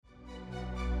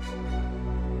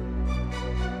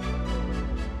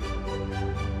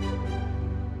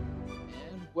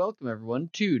welcome everyone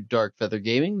to Dark Feather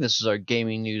Gaming. This is our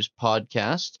gaming news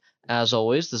podcast. As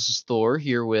always, this is Thor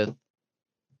here with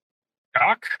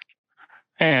Doc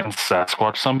and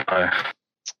Sasquatch Senpai.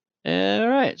 All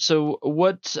right. So,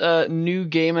 what new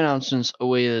game announcements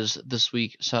await us this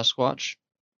week, Sasquatch?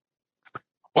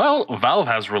 Well, Valve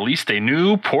has released a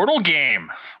new Portal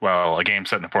game. Well, a game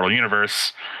set in the Portal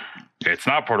universe. It's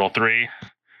not Portal 3.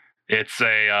 It's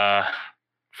a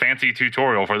fancy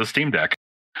tutorial for the Steam Deck.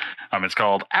 It's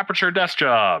called Aperture Desk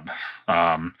Job.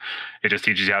 It just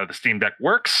teaches you how the Steam Deck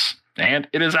works, and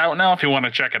it is out now if you want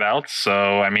to check it out.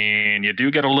 So, I mean, you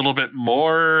do get a little bit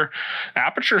more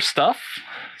Aperture stuff.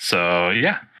 So,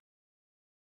 yeah.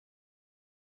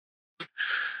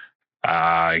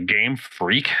 Game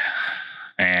Freak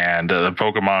and the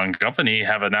Pokemon Company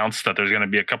have announced that there's going to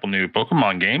be a couple new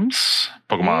Pokemon games,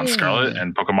 Pokemon Scarlet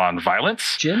and Pokemon Violet.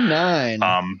 Gen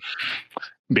 9.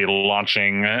 Be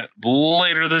launching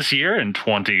later this year in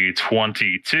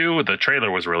 2022. The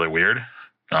trailer was really weird.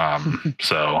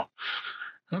 So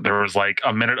there was like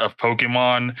a minute of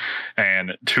Pokemon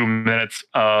and 2 minutes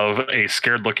of a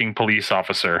scared looking police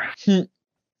officer.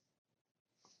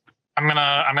 I'm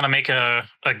gonna make a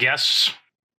guess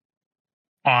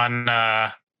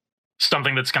on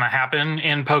something that's gonna happen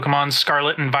in Pokemon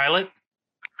Scarlet and Violet.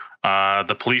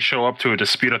 The police show up to a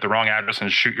dispute at the wrong address and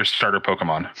shoot your starter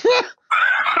Pokemon.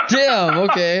 Damn.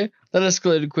 Okay, that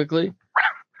escalated quickly.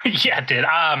 Yeah, it did.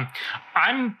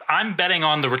 I'm betting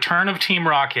on the return of Team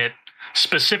Rocket,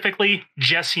 specifically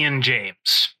Jesse and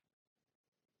James.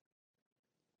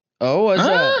 Oh, what's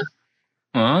that?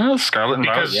 Scarlet and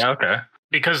Violet. Yeah, okay.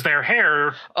 Because their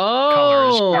hair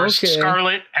colors are okay.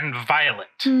 Scarlet and Violet.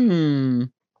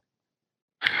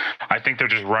 I think they're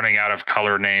just running out of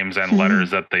color names and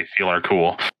letters that they feel are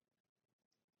cool.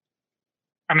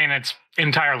 I mean, it's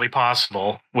entirely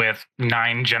possible with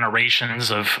 9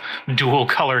 generations of dual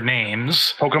color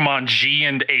names. Pokemon G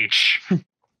and H.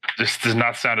 This does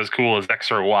not sound as cool as X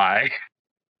or Y.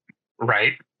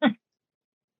 Right.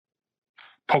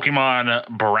 Pokemon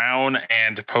Brown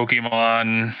and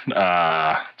Pokemon...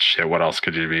 shit, what else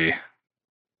could you be?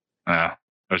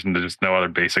 There's just no other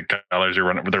basic colors. They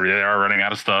are running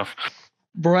out of stuff.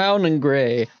 Brown and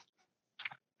gray.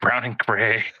 Brown and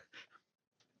gray.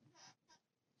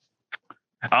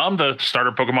 The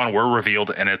starter Pokemon were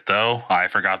revealed in it, though. I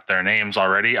forgot their names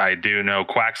already. I do know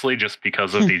Quaxley just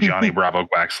because of the Johnny Bravo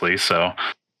Quaxley, so...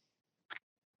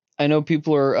 I know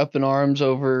people are up in arms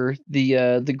over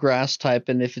the grass type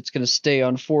and if it's going to stay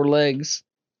on 4 legs.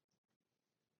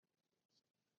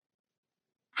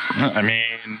 I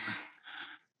mean,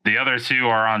 the other 2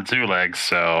 are on 2 legs,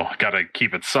 so got to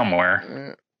keep it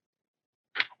somewhere.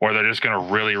 Or they're just going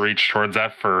to really reach towards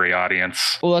that furry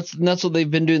audience. Well, that's what they've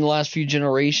been doing the last few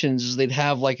generations, is they'd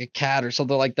have like a cat or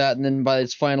something like that, and then by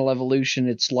its final evolution,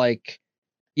 it's like,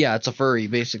 yeah, it's a furry,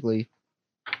 basically.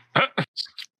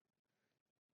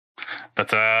 But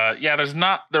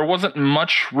there wasn't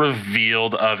much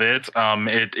revealed of it.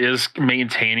 It is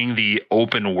maintaining the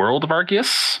open world of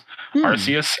Arceus.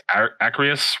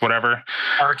 Arceus, whatever.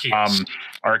 Arceus.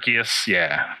 Arceus,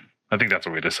 yeah. I think that's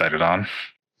what we decided on.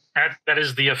 That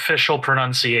is the official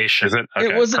pronunciation. Is it? Okay,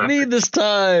 it wasn't perfect. me this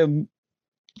time.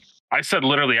 I said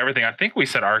literally everything. I think we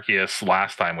said Arceus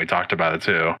last time we talked about it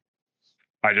too.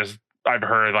 I've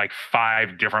heard like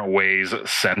 5 different ways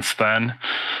since then.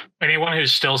 Anyone who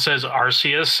still says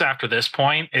Arceus after this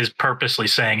point is purposely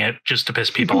saying it just to piss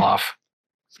people off.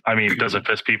 I mean, does it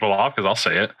piss people off? Because I'll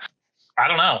say it. I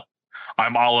don't know.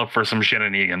 I'm all up for some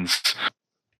shenanigans.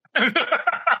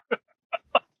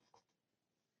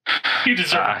 You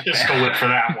deserve a pistol whip for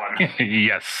that one.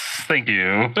 Yes, thank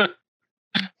you.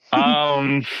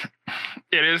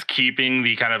 It is keeping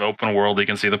the kind of open world. You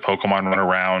can see the Pokemon run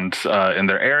around in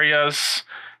their areas.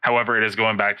 However, it is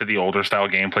going back to the older style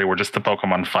gameplay where just the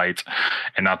Pokemon fight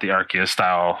and not the Arceus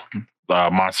style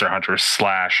Monster Hunter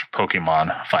 /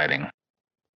 Pokemon fighting.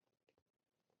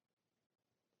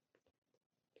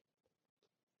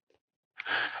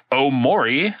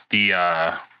 Omori,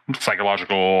 the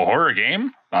psychological horror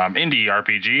game, indie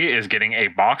RPG, is getting a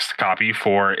boxed copy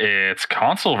for its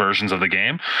console versions of the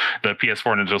game. The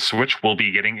PS4 and Nintendo Switch will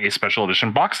be getting a special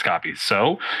edition boxed copy.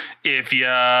 So if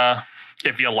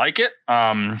you like it,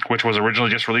 which was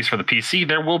originally just released for the PC,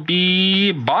 there will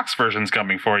be box versions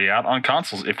coming for you out on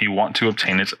consoles if you want to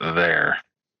obtain it there.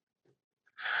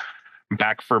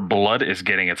 Back 4 Blood is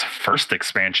getting its first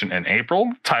expansion in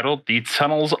April, titled The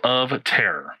Tunnels of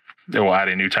Terror. It will add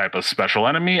a new type of special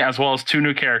enemy, as well as 2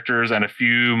 new characters and a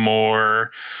few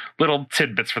more little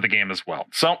tidbits for the game as well.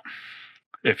 So,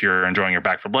 if you're enjoying your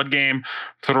Back 4 Blood game,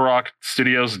 Turtle Rock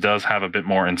Studios does have a bit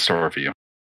more in store for you.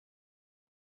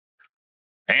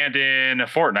 And in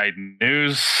Fortnite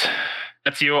news,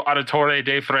 Ezio Auditore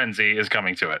dei Frenzy is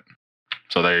coming to it.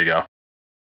 So there you go.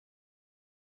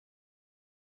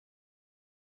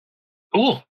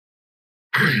 Cool.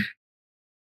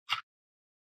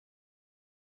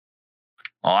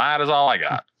 Well, that is all I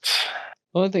got.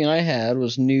 The only thing I had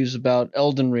was news about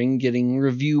Elden Ring getting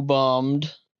review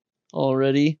bombed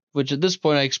already, which at this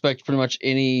point I expect pretty much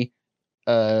any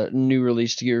new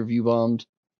release to get review bombed.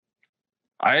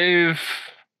 I've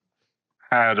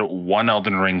had one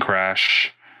Elden Ring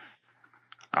crash.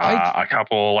 A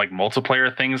couple like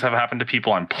multiplayer things have happened to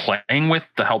people I'm playing with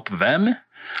to help them,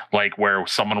 like where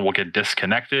someone will get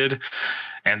disconnected,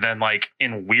 and then like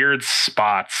in weird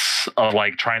spots of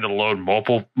like trying to load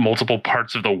multiple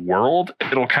parts of the world,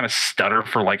 it'll kind of stutter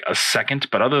for like a second.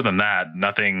 But other than that,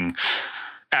 nothing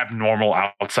abnormal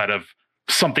outside of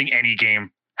something any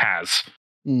game has.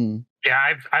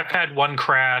 Yeah, I've had one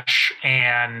crash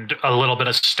and a little bit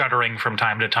of stuttering from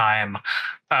time to time,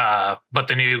 but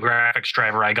the new graphics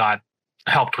driver I got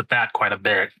helped with that quite a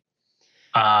bit.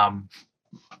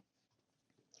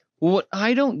 What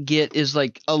I don't get is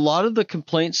like a lot of the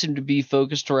complaints seem to be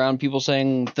focused around people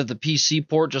saying that the PC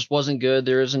port just wasn't good.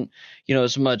 There isn't,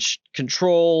 as much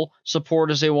control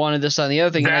support as they wanted, this, that, and the other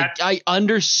thing. And I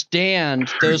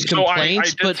understand those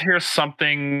complaints, I did hear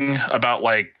something about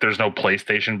like there's no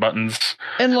PlayStation buttons.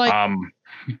 And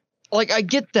like I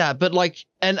get that, but like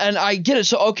and I get it.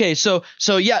 So okay, so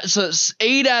it's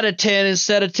 8 out of 10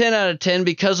 instead of 10 out of 10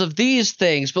 because of these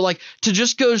things. But like to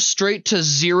just go straight to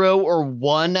 0 or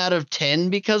 1 out of 10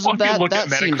 because of that. Look at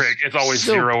Metacritic, it's always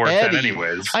so 0 or petty. 10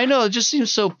 anyways. I know, it just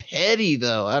seems so petty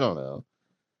though. I don't know.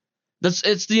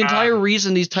 It's the entire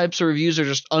reason these types of reviews are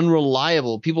just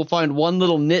unreliable. People find one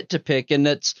little nit to pick, and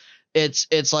it's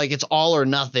like it's all or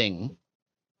nothing.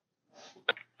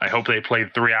 I hope they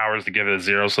played 3 hours to give it a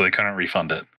 0 so they couldn't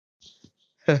refund it.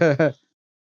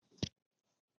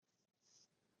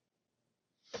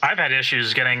 I've had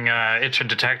issues getting it to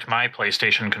detect my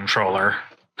PlayStation controller.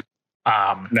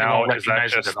 Now, is that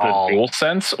just the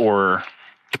DualSense, or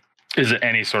is it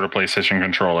any sort of PlayStation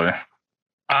controller?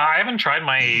 I haven't tried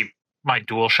my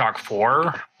DualShock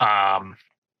 4,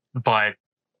 but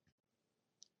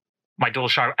my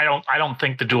DualShock, I don't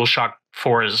think the DualShock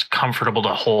 4 is comfortable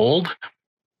to hold.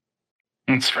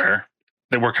 That's fair.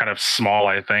 They were kind of small,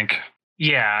 I think.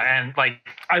 Yeah, and like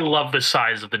I love the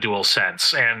size of the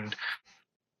DualSense, and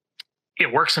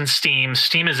it works in Steam.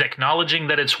 Steam is acknowledging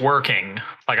that it's working.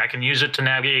 Like I can use it to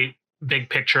navigate big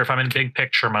picture if I'm in big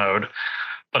picture mode,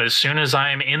 but as soon as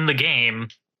I'm in the game,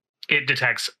 it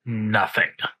detects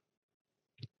nothing.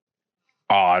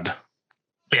 Odd.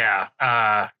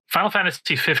 Yeah. Final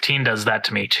Fantasy 15 does that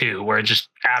to me too, where it just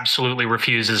absolutely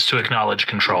refuses to acknowledge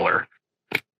controller.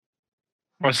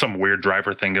 There's some weird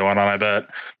driver thing going on, I bet,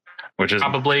 which is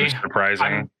probably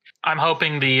surprising. I'm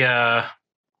hoping there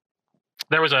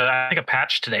was I think a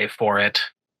patch today for it.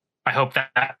 I hope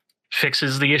that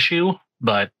fixes the issue,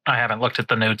 but I haven't looked at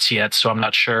the notes yet, so I'm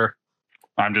not sure.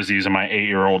 I'm just using my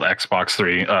 8-year-old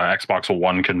Xbox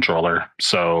One controller,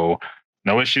 so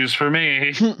no issues for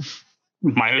me.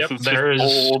 My there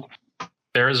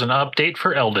is an update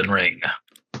for Elden Ring.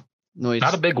 Nice.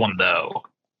 Not a big one though.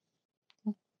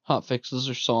 Hot fixes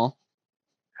or so.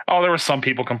 Oh, there were some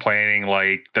people complaining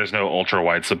like there's no ultra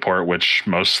wide support, which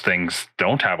most things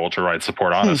don't have ultra wide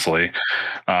support, honestly.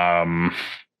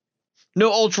 No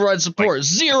ultra wide support, like,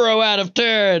 0 out of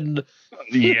 10.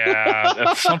 Yeah,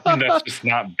 that's something that's just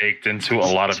not baked into a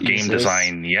lot of game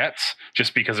design yet,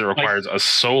 just because it requires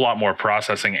a lot more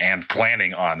processing and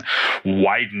planning on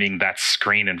widening that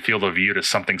screen and field of view to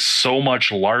something so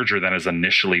much larger than is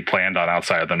initially planned on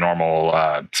outside of the normal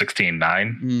 16:9.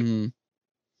 Mm-hmm.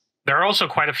 There are also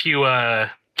quite a few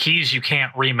keys you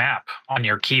can't remap on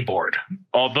your keyboard.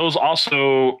 Oh, those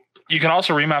also... You can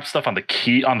also remap stuff on the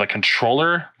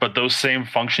controller, but those same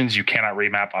functions you cannot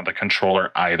remap on the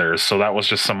controller either. So that was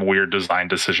just some weird design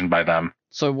decision by them.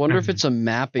 So I wonder if it's a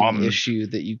mapping issue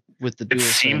that you with the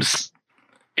DualSense.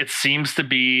 It seems to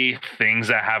be things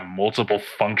that have multiple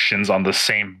functions on the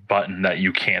same button that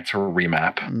you can't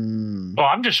remap. Well,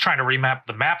 I'm just trying to remap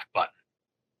the map button.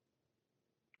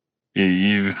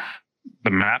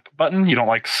 The map button? You don't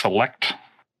like select?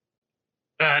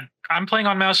 I'm playing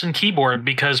on mouse and keyboard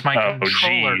because my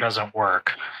controller doesn't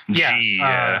work. G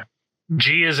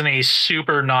is in a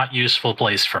super not useful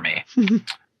place for me.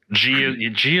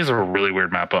 G is a really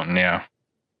weird map button, yeah.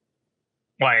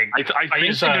 Like I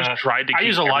use a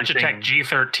Logitech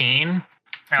G13, and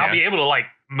I'll be able to like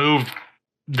move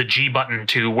the G button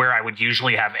to where I would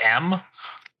usually have M,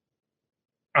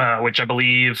 which I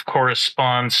believe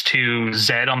corresponds to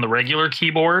Z on the regular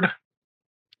keyboard.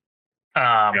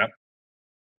 Yeah.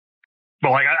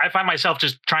 But like I find myself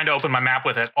just trying to open my map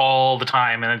with it all the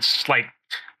time, and it's like,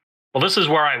 well, this is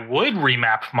where I would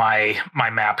remap my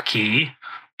map key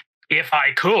if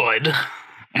I could.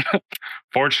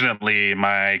 Fortunately,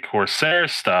 my Corsair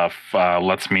stuff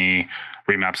lets me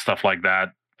remap stuff like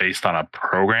that based on a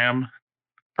program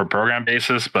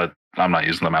basis, but I'm not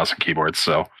using the mouse and keyboard,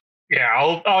 so Yeah,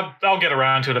 I'll get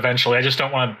around to it eventually. I just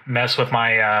don't want to mess with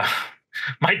my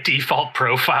my default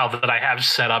profile that I have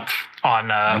set up on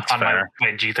my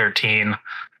G13.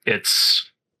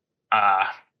 It's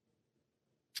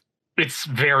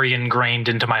very ingrained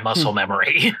into my muscle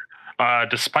memory.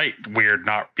 Despite weird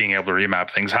not being able to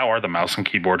remap things, how are the mouse and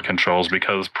keyboard controls?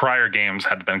 Because prior games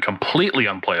had been completely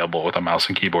unplayable with a mouse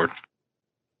and keyboard.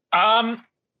 I'm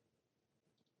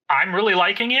really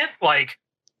liking it. Like,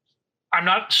 I'm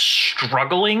not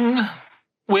struggling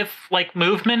with like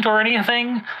movement or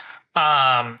anything.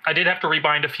 I did have to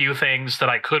rebind a few things that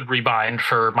I could rebind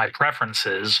for my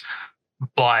preferences,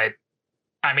 but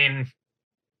I mean,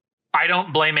 I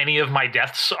don't blame any of my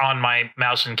deaths on my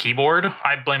mouse and keyboard.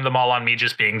 I blame them all on me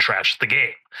just being trash at the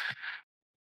game.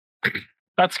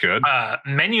 That's good.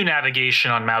 Menu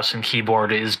navigation on mouse and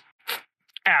keyboard is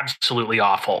absolutely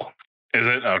awful. Is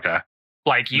it? Okay.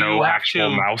 Like, you no have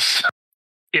actual to, mouse.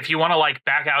 if you want to like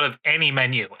back out of any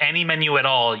menu at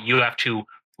all, you have to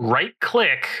right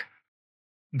click,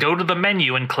 go to the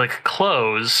menu and click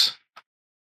close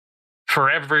for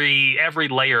every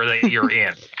layer that you're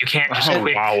in. You can't just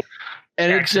quick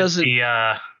and it doesn't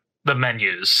the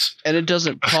menus. And it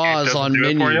doesn't pause doesn't on do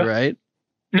it for menu, you? right?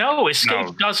 No,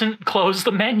 escape doesn't close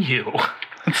the menu.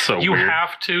 That's so You weird.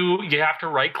 have to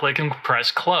right click and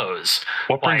press close.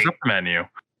 What brings like- up the menu?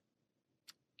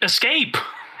 Escape.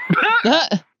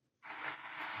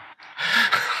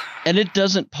 And it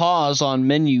doesn't pause on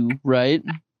menu, right?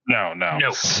 No. No.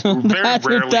 Very That-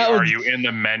 rarely that are would- you in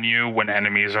the menu when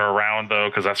enemies are around, though,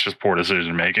 because that's just poor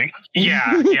decision making.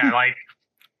 Yeah, like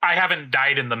I haven't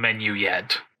died in the menu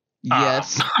yet.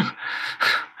 Yes.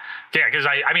 Yeah, because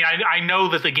I know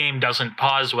that the game doesn't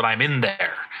pause when I'm in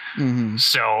there. Mhm.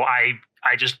 So I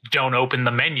just don't open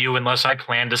the menu unless I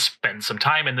plan to spend some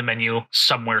time in the menu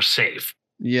somewhere safe.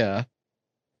 Yeah.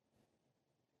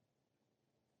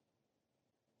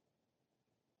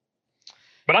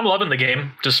 But I'm loving the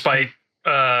game despite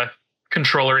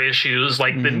controller issues.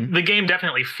 Like the game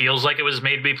definitely feels like it was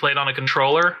made to be played on a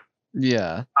controller.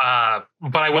 Yeah.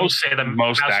 But I wouldn't say the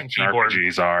Most mouse and action keyboard.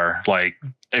 RPGs are like,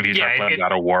 if you try playing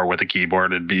God of War with a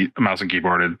keyboard, it'd be mouse and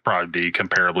keyboard. It'd probably be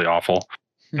comparably awful.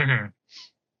 Mm-hmm.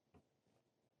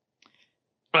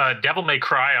 Devil May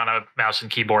Cry on a mouse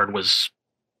and keyboard was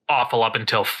awful up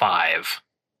until 5,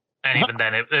 and even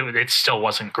then, it still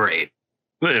wasn't great.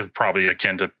 It's probably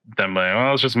akin to them like,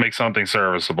 well, let's just make something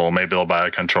serviceable. Maybe they'll buy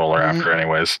a controller after,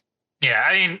 anyways. Yeah,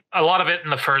 I mean, a lot of it in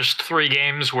the first 3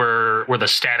 games were the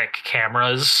static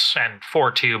cameras, and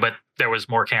 4 too, but there was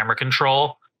more camera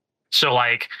control. So,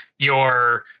 like,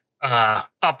 your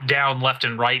up, down, left,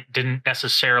 and right didn't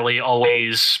necessarily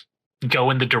always go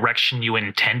in the direction you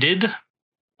intended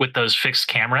with those fixed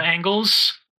camera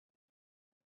angles.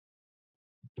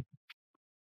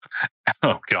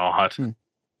 Oh, God.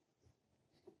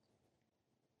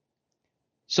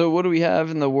 So what do we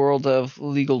have in the world of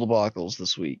legal debacles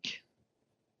this week?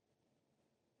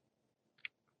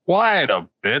 Quite a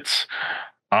bit.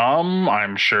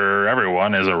 I'm sure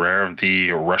everyone is aware of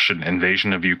the Russian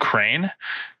invasion of Ukraine.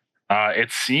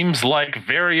 It seems like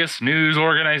various news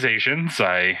organizations,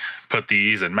 I put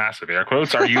these in massive air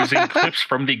quotes, are using clips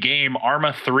from the game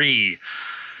Arma 3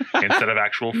 instead of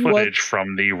actual footage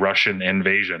from the Russian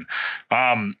invasion.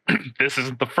 This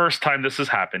isn't the first time this has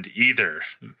happened either.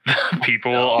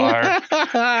 People are...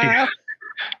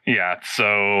 Yeah,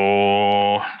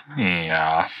 so...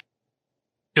 Yeah.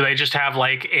 Do they just have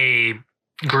like a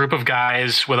group of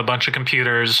guys with a bunch of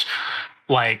computers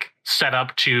like set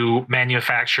up to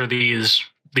manufacture these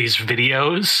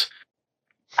videos?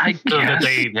 I guess,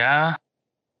 that yeah.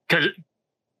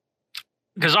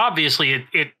 Because obviously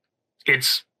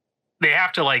it's they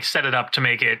have to like set it up to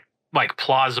make it like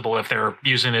plausible if they're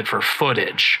using it for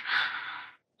footage.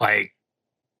 Like,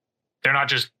 they're not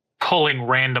just pulling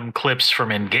random clips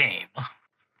from in game.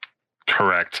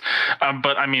 Correct.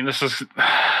 But I mean, this is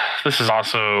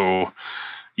also,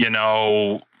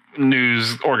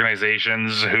 news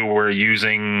organizations who were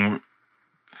using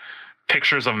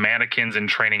pictures of mannequins in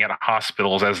training at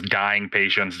hospitals as dying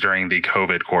patients during the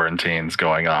COVID quarantines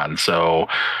going on. So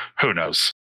who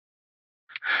knows?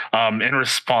 In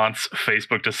response,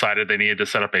 Facebook decided they needed to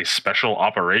set up a special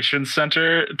operations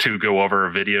center to go over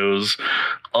videos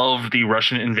of the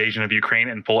Russian invasion of Ukraine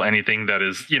and pull anything that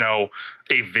is,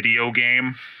 a video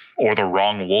game or the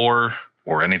wrong war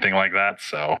or anything like that.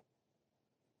 So.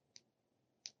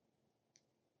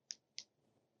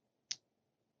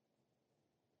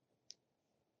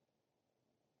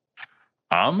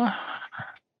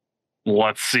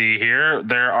 Let's see here.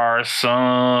 There are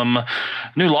some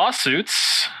new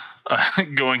lawsuits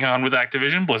going on with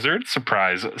Activision Blizzard.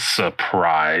 Surprise,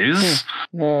 surprise.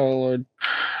 Oh, Lord.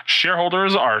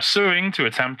 Shareholders are suing to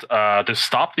attempt to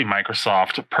stop the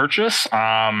Microsoft purchase,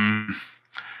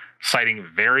 citing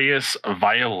various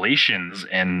violations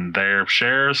in their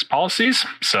shares policies.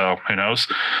 So who knows?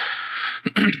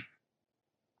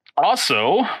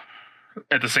 Also,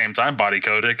 at the same time, Body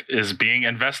Kotick is being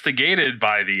investigated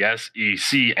by the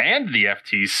SEC and the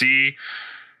FTC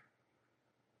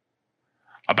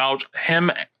about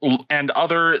him and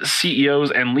other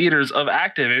CEOs and leaders of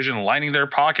Activision lining their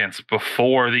pockets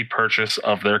before the purchase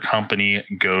of their company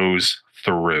goes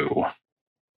through.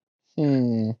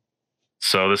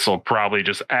 So this will probably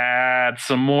just add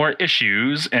some more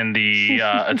issues in the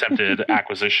attempted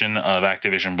acquisition of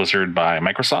Activision Blizzard by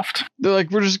Microsoft. They're like,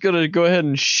 we're just going to go ahead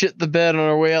and shit the bed on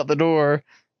our way out the door.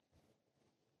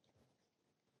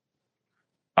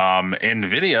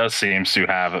 NVIDIA seems to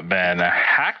have been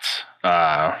hacked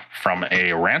from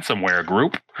a ransomware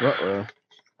group. Uh-oh.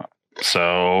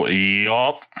 So,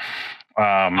 yup.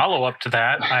 Follow up to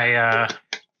that,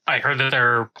 I heard that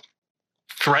they're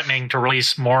threatening to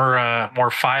release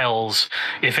more files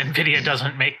if NVIDIA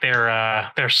doesn't make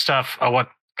their stuff.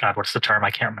 What's the term? I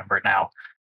can't remember it now.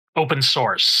 Open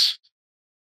source.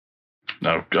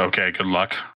 No, okay, good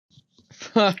luck.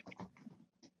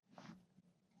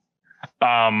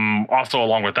 Also,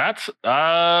 along with that,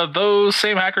 those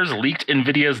same hackers leaked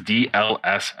NVIDIA's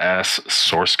DLSS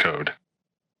source code.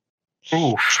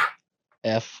 Oof.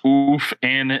 Oof,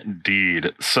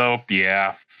 indeed. So,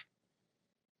 yeah.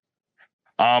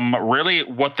 Really,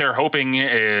 what they're hoping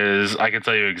is, I can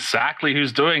tell you exactly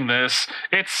who's doing this.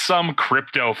 It's some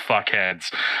crypto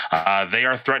fuckheads. They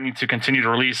are threatening to continue to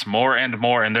release more and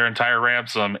more, and their entire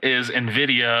ransom is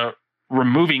NVIDIA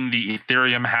removing the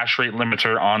Ethereum hash rate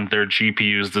limiter on their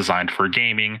GPUs designed for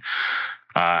gaming,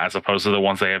 as opposed to the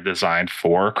ones they have designed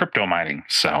for crypto mining.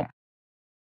 So,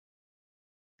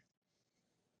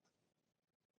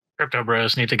 Crypto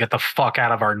bros need to get the fuck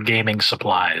out of our gaming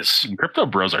supplies. Crypto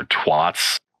bros are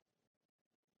twats.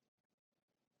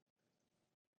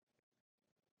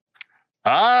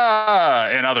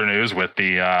 In other news, with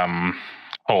the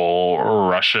whole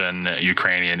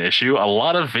Russian-Ukrainian issue, a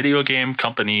lot of video game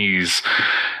companies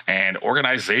and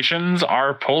organizations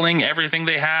are pulling everything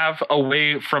they have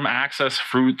away from access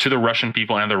to the Russian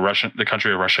people and the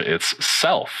country of Russia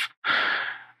itself.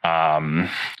 An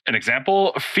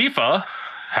example, FIFA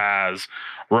has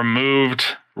removed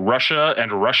Russia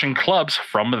and Russian clubs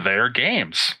from their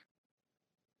games,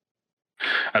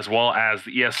 as well as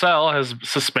the ESL has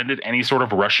suspended any sort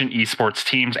of Russian esports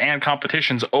teams and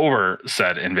competitions over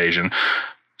said invasion.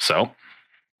 So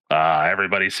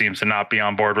everybody seems to not be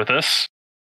on board with this.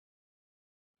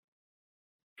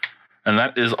 And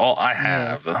that is all I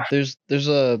have. Yeah, there's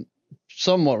a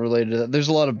somewhat related to that. There's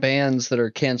a lot of bands that are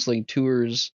canceling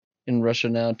tours in Russia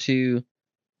now too.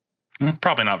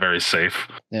 Probably not very safe.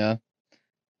 Yeah.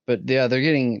 But yeah, they're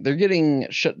getting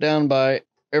shut down by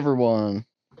everyone.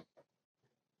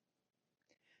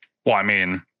 Well, I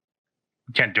mean,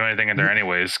 you can't do anything in there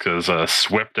anyways, because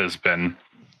SWIFT has been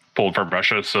pulled from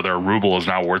Russia, so their ruble is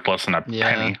now worth less than a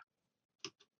penny.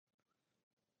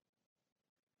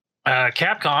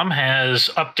 Capcom has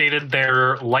updated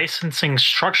their licensing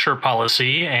structure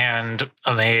policy and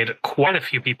made quite a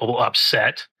few people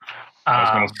upset. I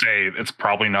was going to say, it's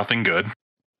probably nothing good.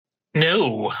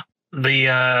 No.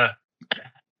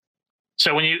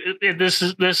 So when this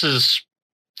is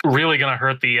really going to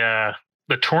hurt the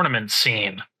tournament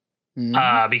scene,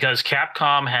 because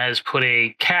Capcom has put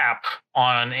a cap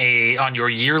on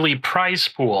your yearly prize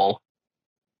pool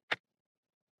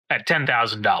at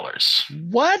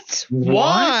 $10,000. What?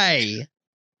 Why?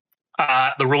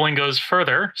 The ruling goes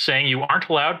further, saying you aren't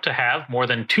allowed to have more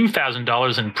than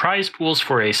 $2,000 in prize pools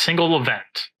for a single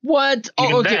event. What?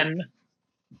 Then,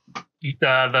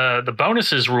 the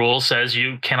bonuses rule says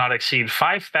you cannot exceed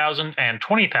 $5,000 and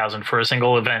 $20,000 for a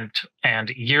single event and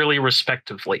yearly,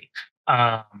 respectively.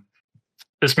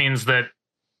 This means that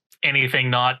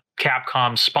anything not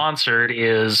Capcom sponsored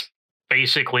is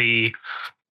basically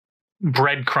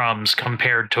breadcrumbs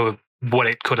compared to what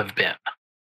it could have been.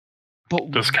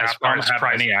 But does Capcom have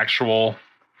any actual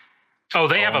Oh,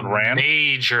 they have a ran?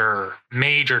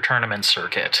 major tournament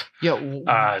circuit.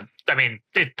 Yeah. I mean,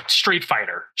 Street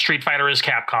Fighter. Street Fighter is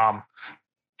Capcom,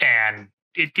 and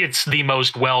it's the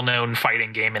most well-known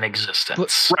fighting game in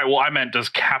existence. Right. Well, I meant, does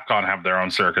Capcom have their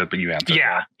own circuit? But you answered.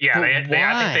 Yeah. But I think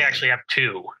they actually have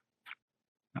two.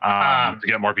 To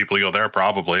get more people to go there,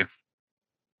 probably.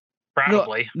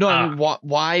 Probably. No, I mean,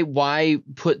 why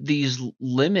put these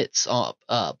limits up?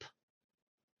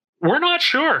 We're not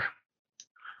sure.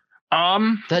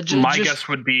 That my guess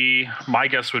would be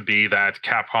that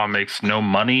Capcom makes no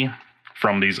money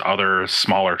from these other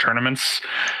smaller tournaments,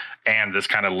 and this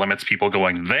kind of limits people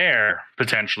going there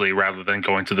potentially rather than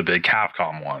going to the big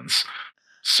Capcom ones.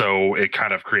 So it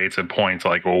kind of creates a point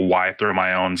like, well, why throw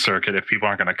my own circuit if people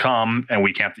aren't going to come, and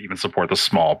we can't even support the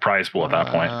small prize pool at that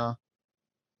point.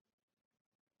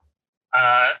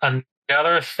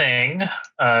 Another thing,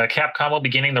 Capcom will be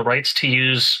gaining the rights to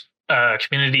use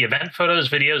community event photos,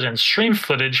 videos, and stream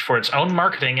footage for its own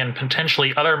marketing and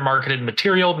potentially other marketed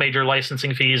material, major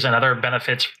licensing fees, and other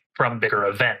benefits from bigger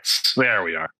events. There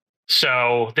we are.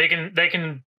 So they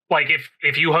can like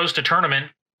if you host a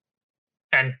tournament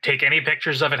and take any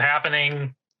pictures of it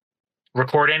happening,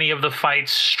 record any of the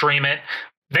fights, stream it,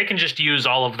 they can just use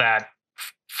all of that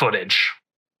footage.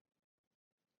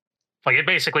 Like, it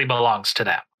basically belongs to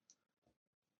them.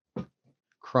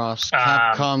 Cross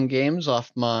Capcom games off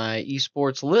my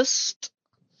esports list.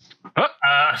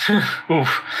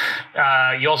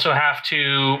 You also have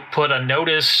to put a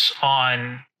notice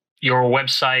on your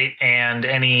website and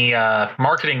any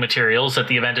marketing materials that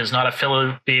the event is not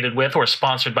affiliated with or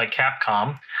sponsored by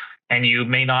Capcom, and you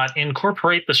may not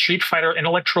incorporate the Street Fighter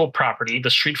intellectual property,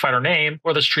 the Street Fighter name,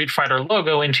 or the Street Fighter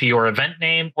logo into your event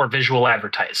name or visual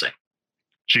advertising.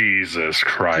 Jesus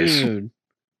Christ. Dude.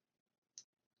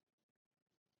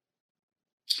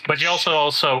 But you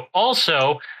also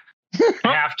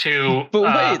have to But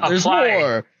wait, there's apply.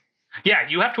 more. Yeah,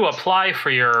 you have to apply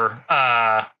for your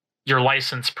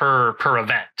license per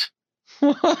event.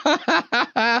 So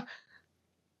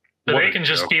they can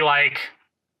just be like,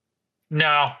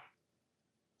 no,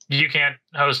 you can't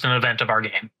host an event of our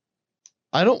game.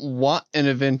 I don't want an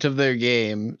event of their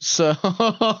game. So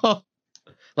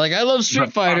like, I love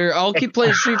Street Fighter. I'll keep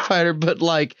playing Street Fighter, but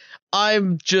like,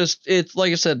 it's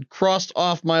like I said, crossed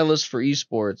off my list for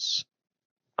esports.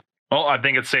 Well, I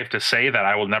think it's safe to say that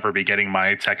I will never be getting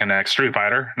my Tekken X Street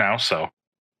Fighter now, so.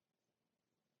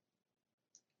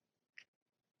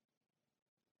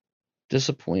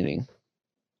 Disappointing.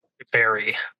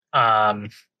 Very. Hopefully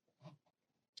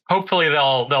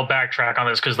they'll backtrack on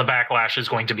this, because the backlash is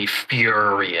going to be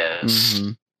furious. Mm-hmm.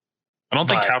 I don't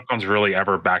think Capcom's really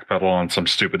ever backpedaled on some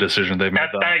stupid decision they've made.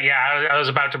 I was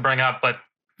about to bring up, but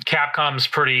Capcom's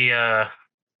pretty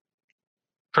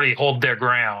hold their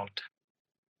ground.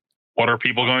 What are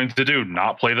people going to do?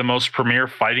 Not play the most premier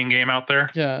fighting game out there?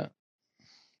 Yeah.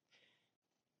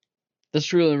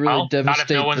 That's really devastating. Not if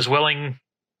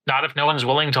no one's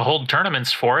willing to hold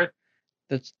tournaments for it.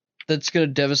 That's going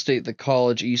to devastate the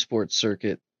college esports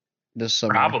circuit this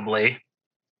summer. Probably.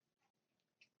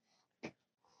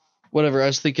 Whatever. I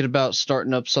was thinking about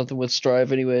starting up something with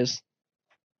Strive, anyways.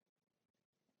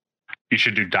 You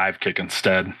should do Dive Kick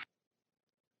instead.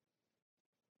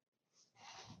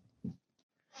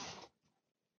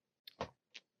 Let's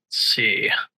see.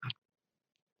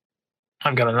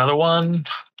 I've got another one.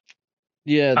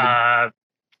 Yeah.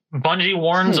 Bungie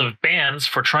warns of bans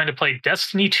for trying to play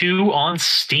Destiny 2 on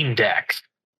Steam Deck.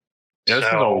 This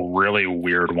is a really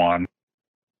weird one.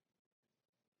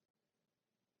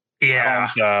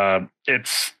 Yeah.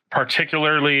 It's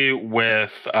particularly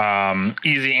with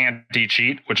easy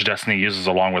anti-cheat, which Destiny uses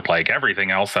along with like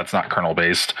everything else that's not kernel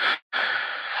based.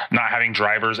 Not having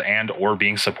drivers and or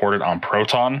being supported on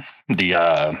Proton.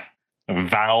 The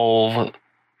Valve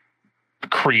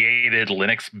created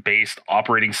Linux-based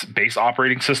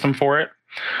operating system for it.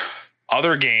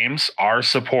 Other games are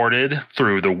supported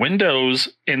through the Windows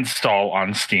install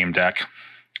on Steam Deck.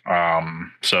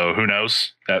 So who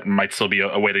knows? That might still be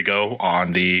a way to go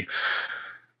on the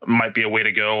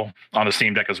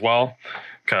Steam Deck as well,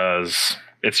 because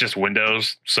it's just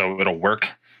Windows, so it'll work.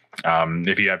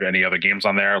 If you have any other games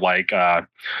on there, like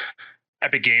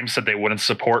Epic Games said they wouldn't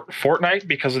support Fortnite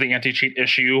because of the anti-cheat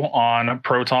issue on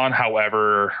Proton.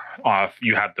 However, if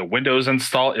you had the Windows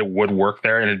install, it would work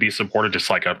there and it'd be supported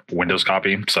just like a Windows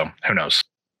copy. So who knows?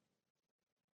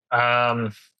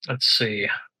 Let's see. It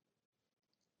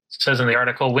says in the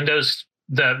article,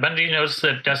 Bungie notes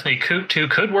that Destiny 2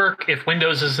 could work if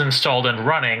Windows is installed and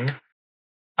running,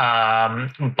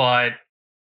 but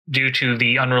due to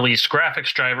the unreleased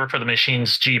graphics driver for the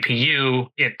machine's GPU,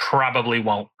 it probably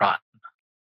won't run.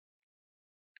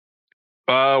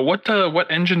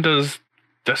 What engine does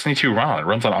Destiny 2 run on? It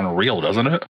runs on Unreal, doesn't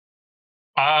it?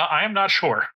 I am not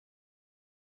sure.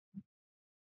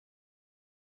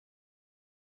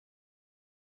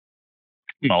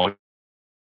 No.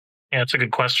 Yeah, it's a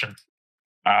good question.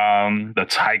 The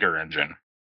Tiger engine.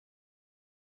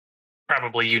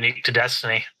 Probably unique to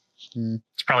Destiny. Hmm.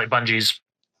 It's probably Bungie's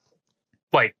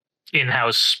like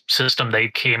in-house system they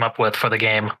came up with for the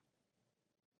game.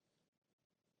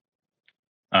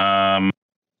 I'm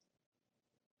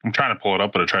trying to pull it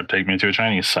up, but it tried to take me to a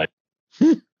Chinese site.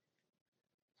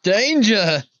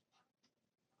 Danger!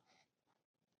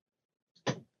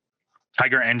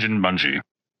 Tiger Engine Bungie.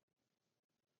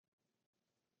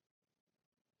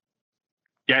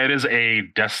 Yeah, it is a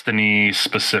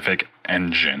Destiny-specific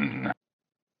engine.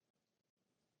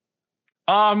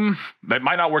 It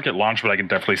might not work at launch, but I can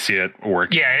definitely see it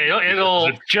working. Yeah, it'll.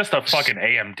 It's just a fucking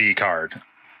AMD card.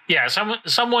 Yeah,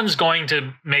 someone's going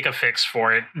to make a fix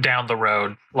for it down the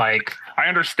road. Like, I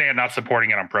understand not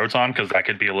supporting it on Proton because that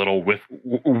could be a little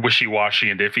wishy-washy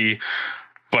and iffy,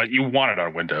 but you want it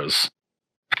on Windows.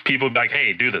 People be like,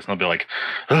 "Hey, do this," and they'll be like,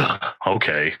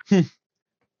 "Okay."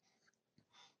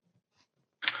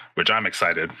 Which I'm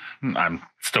excited. I'm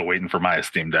still waiting for my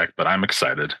Steam Deck, but I'm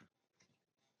excited.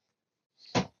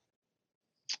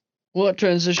 Well, that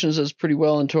transitions us pretty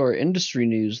well into our industry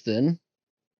news then.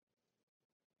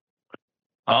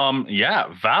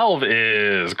 Yeah, Valve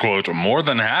is, quote, more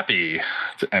than happy,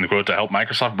 end quote, to help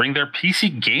Microsoft bring their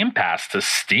PC Game Pass to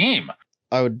Steam.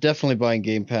 I would definitely buy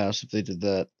Game Pass if they did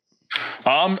that.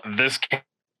 This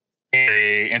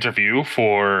a interview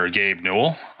for Gabe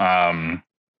Newell,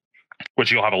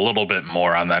 which you'll have a little bit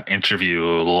more on that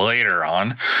interview later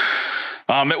on.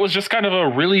 It was just kind of a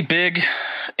really big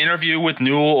interview with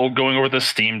Newell going over the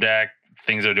Steam Deck,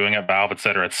 things they're doing at Valve, et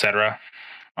cetera, et cetera.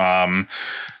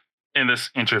 In this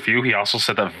interview, he also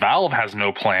said that Valve has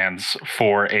no plans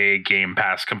for a Game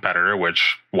Pass competitor,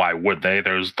 which why would they?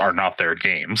 Those are not their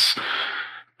games.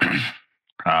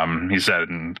 He said,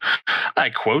 and I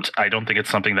quote, "I don't think it's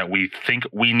something that we think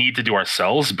we need to do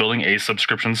ourselves, building a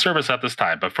subscription service at this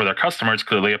time, but for their customers, it's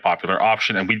clearly a popular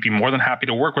option, and we'd be more than happy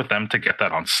to work with them to get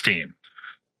that on Steam."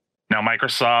 Now,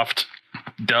 Microsoft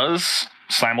does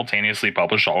simultaneously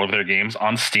publish all of their games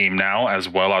on Steam now, as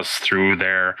well as through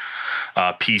their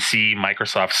PC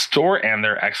Microsoft Store and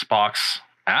their Xbox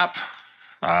app.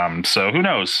 So who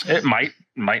knows? It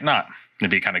might not.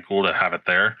 It'd be kind of cool to have it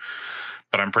there.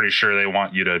 But I'm pretty sure they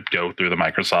want you to go through the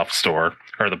Microsoft Store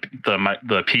or the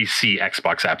PC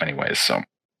Xbox app anyways. So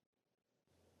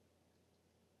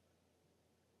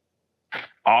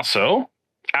also,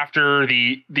 after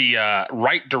the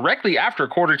right directly after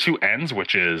Q2 ends,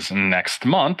 which is next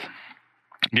month,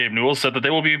 Gabe Newell said that they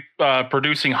will be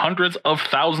producing hundreds of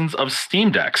thousands of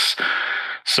Steam Decks.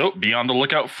 So be on the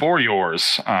lookout for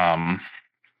yours.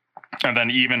 And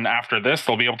then even after this,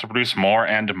 they'll be able to produce more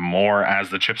and more as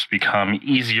the chips become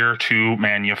easier to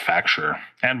manufacture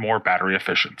and more battery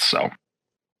efficient. So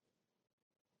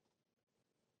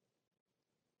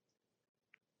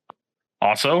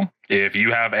also, if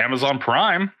you have Amazon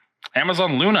Prime,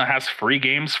 Amazon Luna has free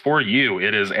games for you.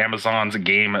 It is Amazon's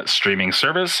game streaming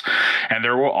service, and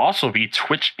there will also be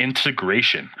Twitch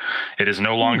integration. It is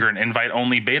no longer an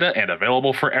invite-only beta and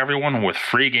available for everyone with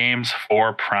free games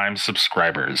for Prime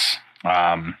subscribers.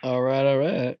 All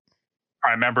right.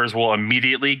 Prime members will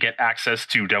immediately get access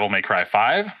to Devil May Cry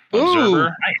 5,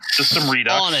 Observer, System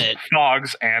Redux,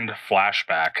 Fogs, and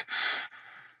Flashback.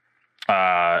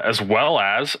 As well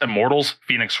as Immortals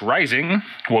Phoenix Rising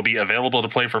will be available to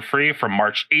play for free from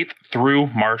March 8th through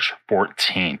March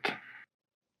 14th.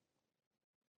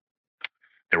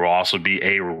 There will also be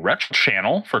a retro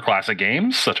channel for classic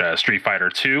games such as Street Fighter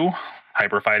II,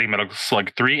 Hyper Fighting, Metal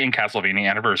Slug 3, and Castlevania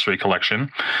Anniversary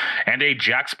Collection, and a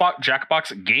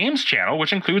Jackbox Games channel,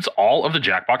 which includes all of the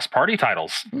Jackbox Party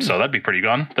titles. So that'd be pretty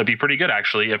fun. That'd be pretty good,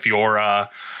 actually, if you're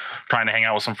trying to hang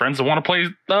out with some friends that want to play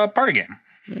the party game.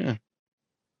 Yeah.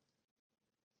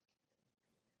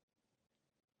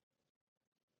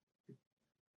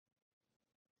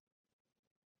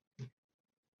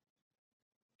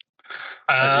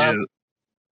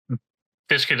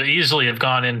 This could easily have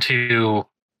gone into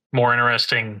more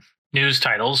interesting news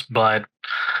titles, but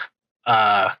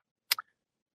Bandcamp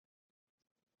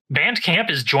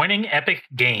is joining Epic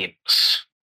Games.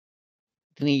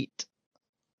 Neat.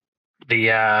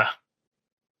 The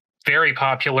very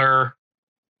popular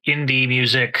indie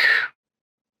music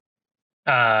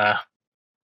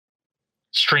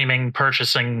streaming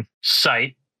purchasing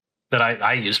site that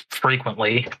I use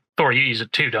frequently. Thor, you use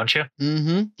it too, don't you?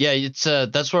 Mm-hmm. Yeah, it's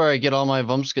that's where I get all my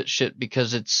Vumscut shit,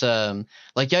 because it's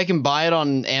like I can buy it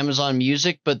on Amazon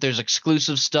Music, but there's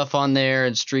exclusive stuff on there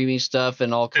and streaming stuff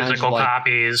and all kinds Physical of like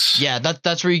copies. yeah,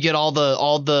 that's where you get all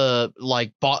the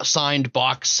like signed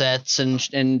box sets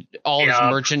and all this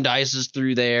merchandises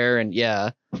through there, and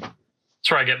yeah. That's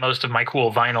where I get most of my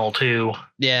cool vinyl too.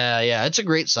 Yeah, it's a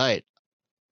great site.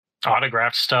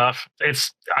 Autographed stuff.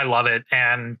 I love it,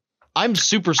 and I'm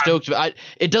super stoked.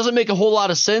 It doesn't make a whole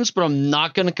lot of sense, but I'm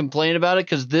not going to complain about it,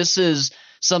 because this is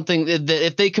something that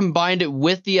if they combined it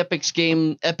with the Epic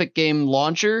Game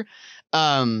Launcher,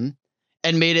 and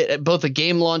made it both a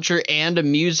game launcher and a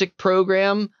music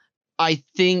program, I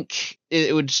think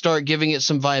it would start giving it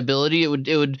some viability. It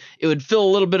would fill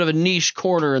a little bit of a niche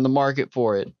corner in the market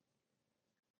for it.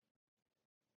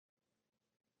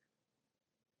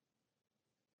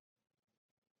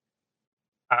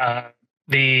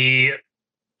 The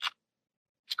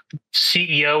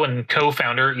CEO and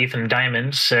co-founder Ethan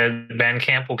Diamond said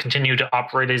Bandcamp will continue to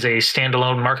operate as a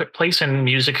standalone marketplace and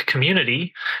music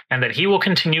community, and that he will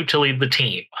continue to lead the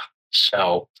team.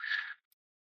 So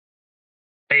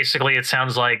basically, it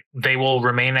sounds like they will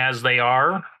remain as they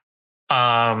are,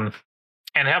 and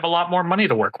have a lot more money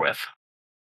to work with.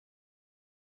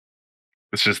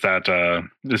 It's just that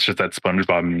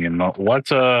SpongeBob meme.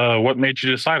 What made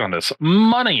you decide on this?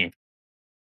 Money.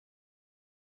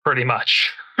 Pretty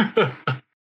much. That's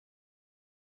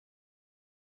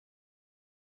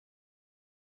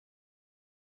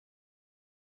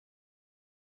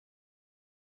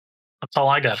all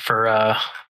I got for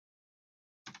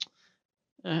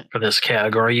this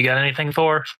category. You got anything,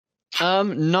 Thor?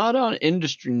 Not on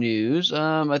industry news.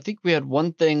 I think we had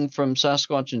one thing from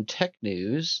Sasquatch and Tech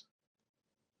News.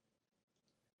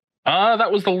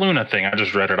 That was the Luna thing. I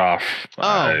just read it off.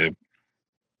 Oh.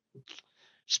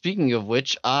 Speaking of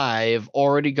which, I've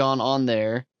already gone on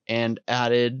there and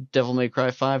added Devil May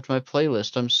Cry 5 to my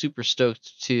playlist. I'm super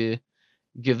stoked to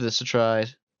give this a try.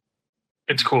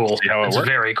 It's cool. See how it it's works?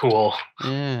 Very cool.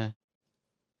 Yeah.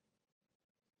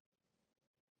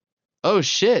 Oh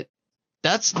shit.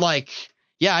 That's like,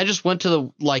 yeah, I just went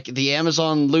to the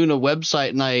Amazon Luna website,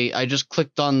 and I just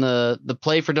clicked on the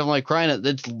play for Devil May Cry, and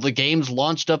the game's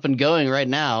launched up and going right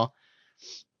now.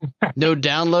 No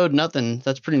download, nothing.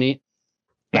 That's pretty neat.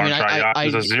 I mean, I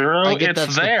zero. I get it's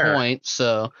that's there. the point.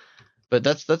 So, but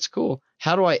that's cool.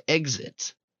 How do I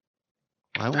exit?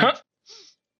 It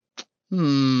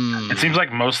seems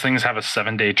like most things have a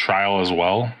 7-day trial as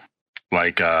well.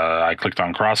 Like I clicked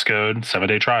on Crosscode,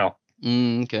 7-day trial.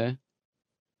 Okay.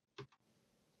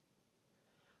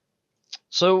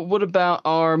 So what about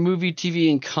our movie, TV,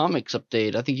 and comics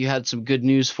update? I think you had some good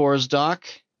news for us, Doc.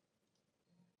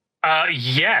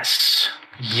 Yes.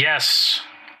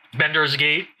 Bender's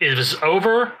Gate is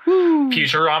over. Woo.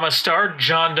 Futurama star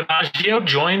John DiMaggio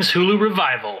joins Hulu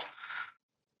Revival.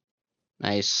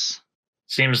 Nice.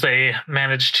 Seems they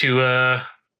managed to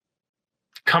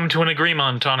come to an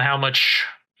agreement on how much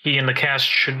he and the cast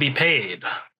should be paid.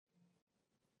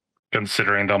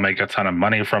 Considering they'll make a ton of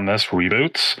money from this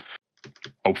reboot,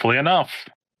 hopefully enough.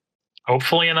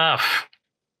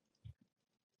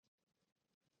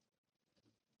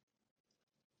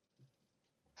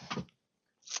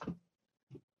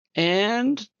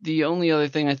 And the only other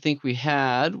thing I think we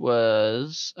had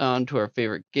was on to our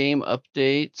favorite game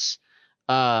updates.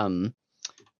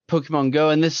 Pokemon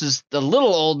Go, and this is a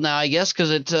little old now, I guess,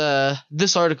 because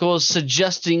this article is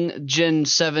suggesting Gen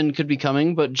 7 could be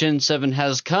coming, but Gen 7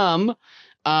 has come.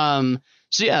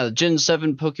 So yeah, Gen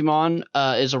 7 Pokemon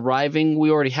is arriving.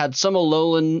 We already had some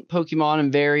Alolan Pokemon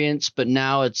and variants, but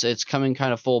now it's coming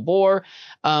kind of full bore,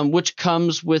 which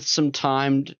comes with some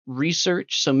timed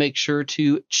research. So make sure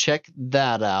to check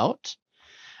that out.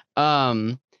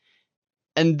 And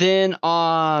then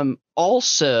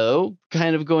also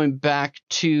kind of going back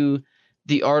to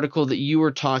the article that you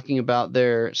were talking about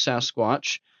there,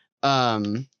 Sasquatch,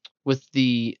 with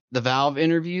the Valve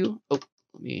interview. Oh,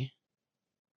 let me.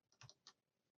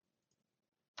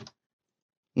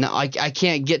 No, I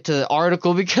can't get to the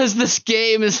article because this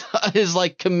game is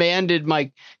like commanded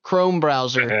my Chrome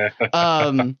browser.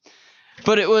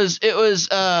 But it was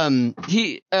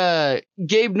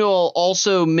Gabe Newell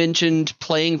also mentioned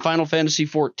playing Final Fantasy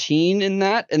XIV in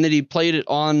that, and that he played it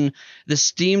on the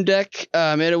Steam Deck.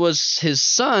 And it was his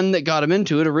son that got him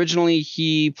into it. Originally,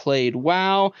 he played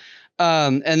WoW.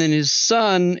 And then his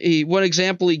son, one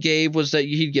example he gave was that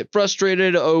he'd get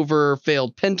frustrated over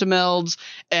failed pentamelds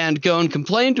and go and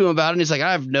complain to him about it. And he's like,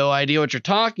 I have no idea what you're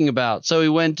talking about. So he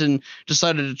went and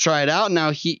decided to try it out.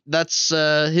 Now that's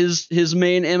his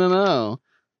main MMO.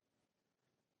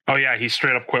 Oh yeah, he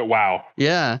straight up quit WoW.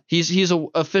 Yeah, he's a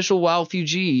official WoW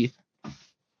refugee.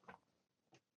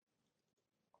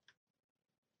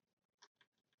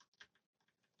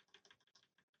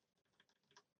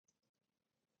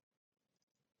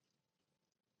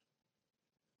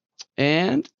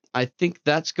 And I think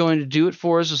that's going to do it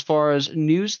for us as far as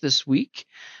news this week.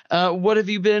 What have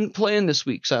you been playing this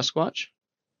week, Sasquatch?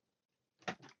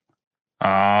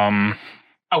 Oh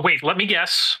wait, let me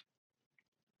guess.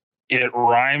 It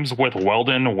rhymes with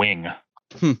Weldon Wing.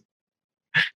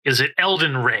 Is it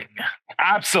Elden Ring?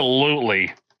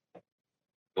 Absolutely.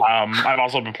 I've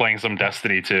also been playing some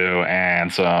Destiny 2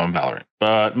 and some Valorant,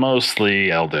 but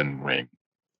mostly Elden Ring.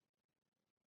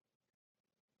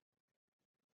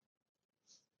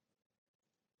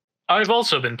 I've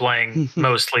also been playing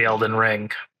mostly Elden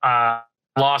Ring.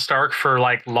 Lost Ark for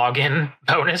like login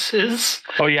bonuses.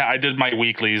 Oh yeah, I did my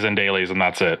weeklies and dailies, and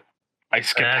that's it. I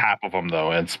skipped half of them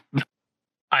though.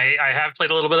 I have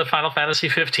played a little bit of Final Fantasy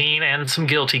 15 and some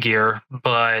Guilty Gear,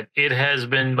 but it has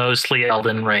been mostly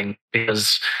Elden Ring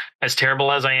because, as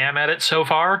terrible as I am at it so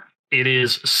far, it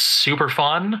is super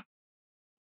fun.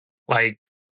 Like,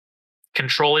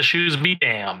 control issues be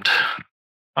damned.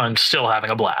 I'm still having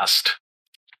a blast.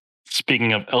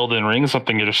 Speaking of Elden Ring,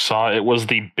 something you just saw, it was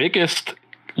the biggest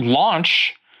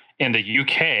launch in the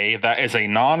UK that is a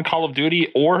non-Call of Duty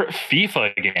or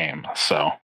FIFA game. So,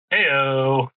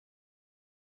 heyo.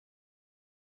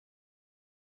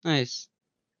 Nice.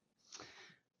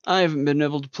 I haven't been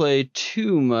able to play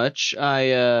too much.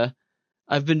 I've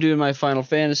been doing my Final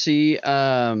Fantasy,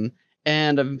 and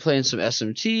I've been playing some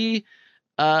SMT,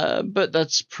 but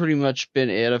that's pretty much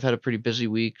been it. I've had a pretty busy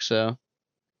week, so.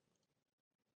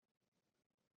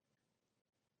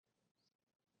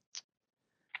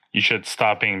 You should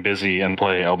stop being busy and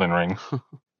play Elden Ring.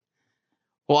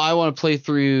 Well, I want to play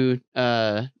through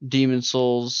Demon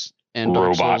Souls and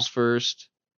Dark Souls first.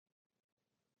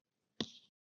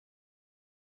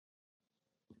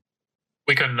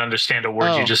 We couldn't understand a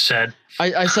word you just said.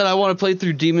 I said I want to play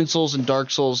through Demon Souls and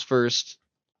Dark Souls first.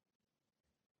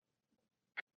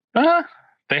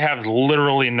 They have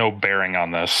literally no bearing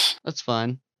on this. That's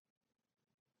fine.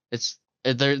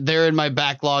 They're in my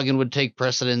backlog and would take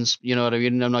precedence. You know what I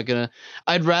mean?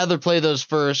 I'd rather play those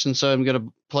first, and so I'm gonna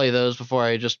play those before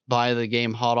I just buy the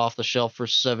game hot off the shelf for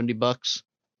 $70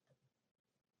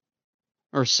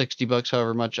 or $60,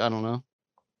 however much, I don't know.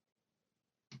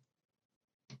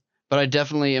 But I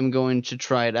definitely am going to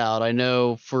try it out. I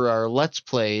know for our Let's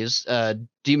Plays,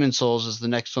 Demon Souls is the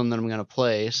next one that I'm gonna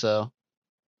play. So.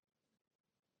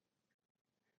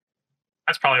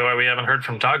 That's probably why we haven't heard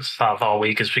from Dogstop all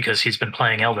week, is because he's been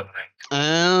playing Elden Ring.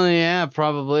 Oh, yeah,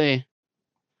 probably.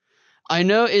 I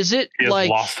know, is it like...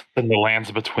 lost in the lands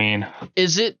between.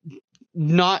 Is it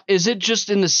just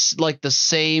in this, like, the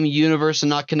same universe and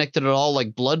not connected at all,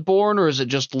 like Bloodborne, or is it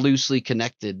just loosely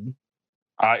connected?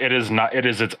 It is not. It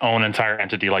is its own entire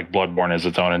entity, like Bloodborne is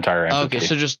its own entire entity. Okay,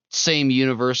 so just same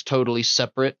universe, totally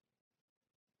separate?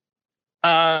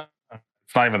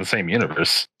 It's not even the same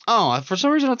universe. Oh, for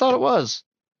some reason I thought it was.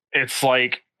 It's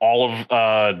like all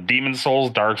of Demon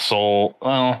Souls, Dark Souls.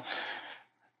 Well,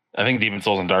 I think Demon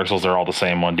Souls and Dark Souls are all the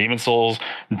same one. Demon Souls,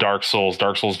 Dark Souls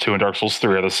 2, and Dark Souls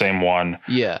 3 are the same one.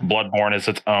 Yeah. Bloodborne is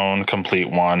its own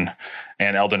complete one,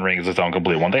 and Elden Ring is its own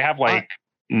complete one. They have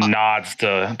nods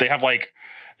to like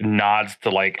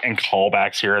and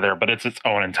callbacks here or there, but it's its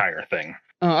own entire thing.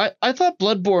 I thought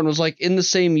Bloodborne was like in the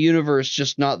same universe,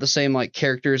 just not the same like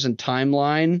characters and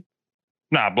timeline.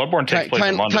 Nah, Bloodborne takes place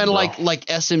in London. Kind of like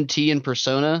SMT and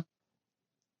Persona.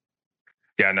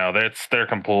 Yeah, no, they're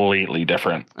completely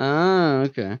different. Ah,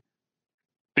 okay.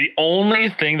 The only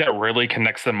thing that really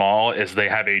connects them all is they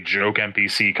have a joke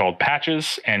NPC called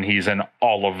Patches, and he's in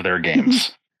all of their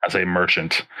games as a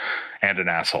merchant and an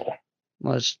asshole.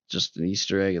 Well, it's just an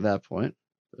Easter egg at that point.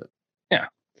 But. Yeah.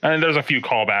 And there's a few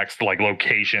callbacks to like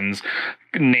locations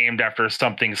named after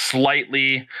something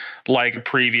slightly like a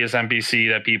previous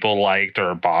NPC that people liked, or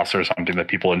a boss or something that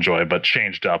people enjoy, but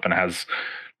changed up and has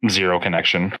zero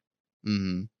connection.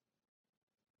 Mm-hmm.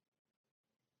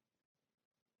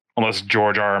 Unless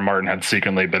George R. R. Martin had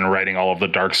secretly been writing all of the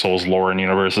Dark Souls lore and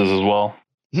universes as well.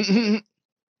 Well,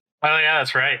 yeah,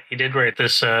 that's right. He did write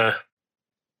this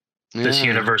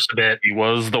universe a bit. He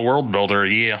was the world builder,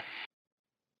 yeah.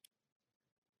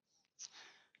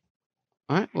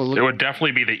 All right, well, it would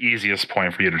definitely be the easiest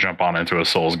point for you to jump on into a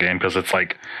Souls game, because it's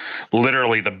like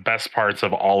literally the best parts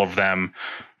of all of them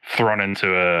thrown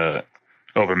into a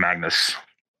open madness.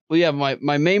 Well, yeah, my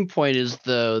main point is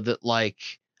though that like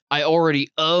I already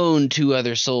own 2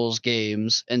 other Souls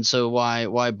games, and so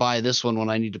why buy this one when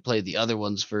I need to play the other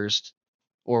ones first,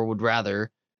 or would rather.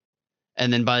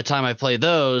 And then by the time I play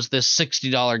those, this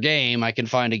 $60 game, I can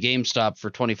find a GameStop for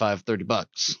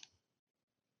 $25-$30.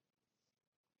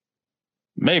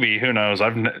 Maybe, who knows?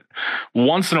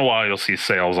 Once in a while you'll see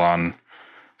sales on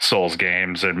Souls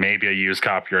games and maybe a used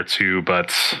copy or two,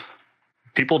 but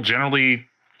people generally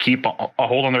keep a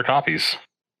hold on their copies.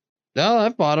 No,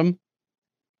 I've bought them.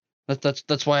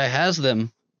 That's why I has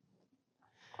them.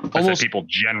 I said people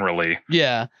generally.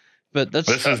 Yeah, but this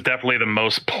is definitely the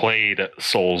most played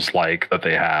Souls-like that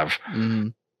they have. Mm-hmm.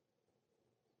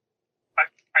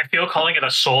 I feel calling it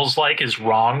a Souls-like is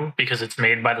wrong because it's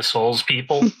made by the Souls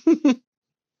people.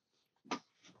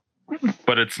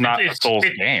 But it's not a Souls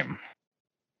game.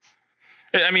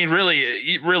 I mean, really,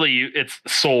 it's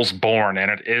Soulsborne,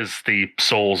 and it is the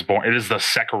Soulsborne. It is the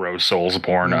Sekiro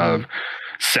Soulsborne of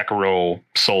Sekiro,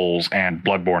 Souls, and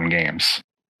Bloodborne games.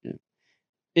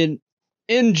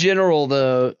 In general,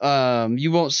 though,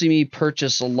 you won't see me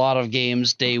purchase a lot of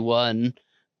games day one.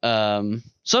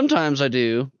 Sometimes I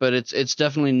do, but it's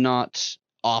definitely not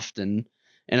often.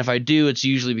 And if I do, it's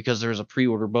usually because there's a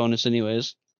pre-order bonus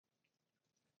anyways.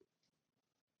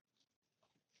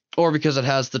 Or because it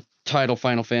has the title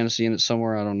Final Fantasy in it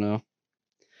somewhere, I don't know.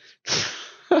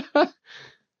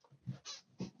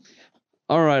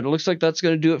 All right, it looks like that's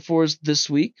going to do it for us this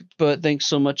week. But thanks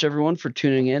so much, everyone, for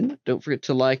tuning in. Don't forget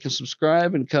to like and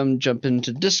subscribe and come jump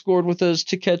into Discord with us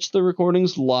to catch the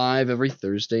recordings live every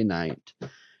Thursday night.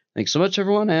 Thanks so much,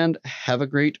 everyone, and have a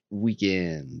great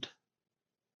weekend.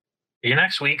 See you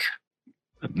next week.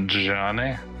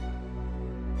 Johnny.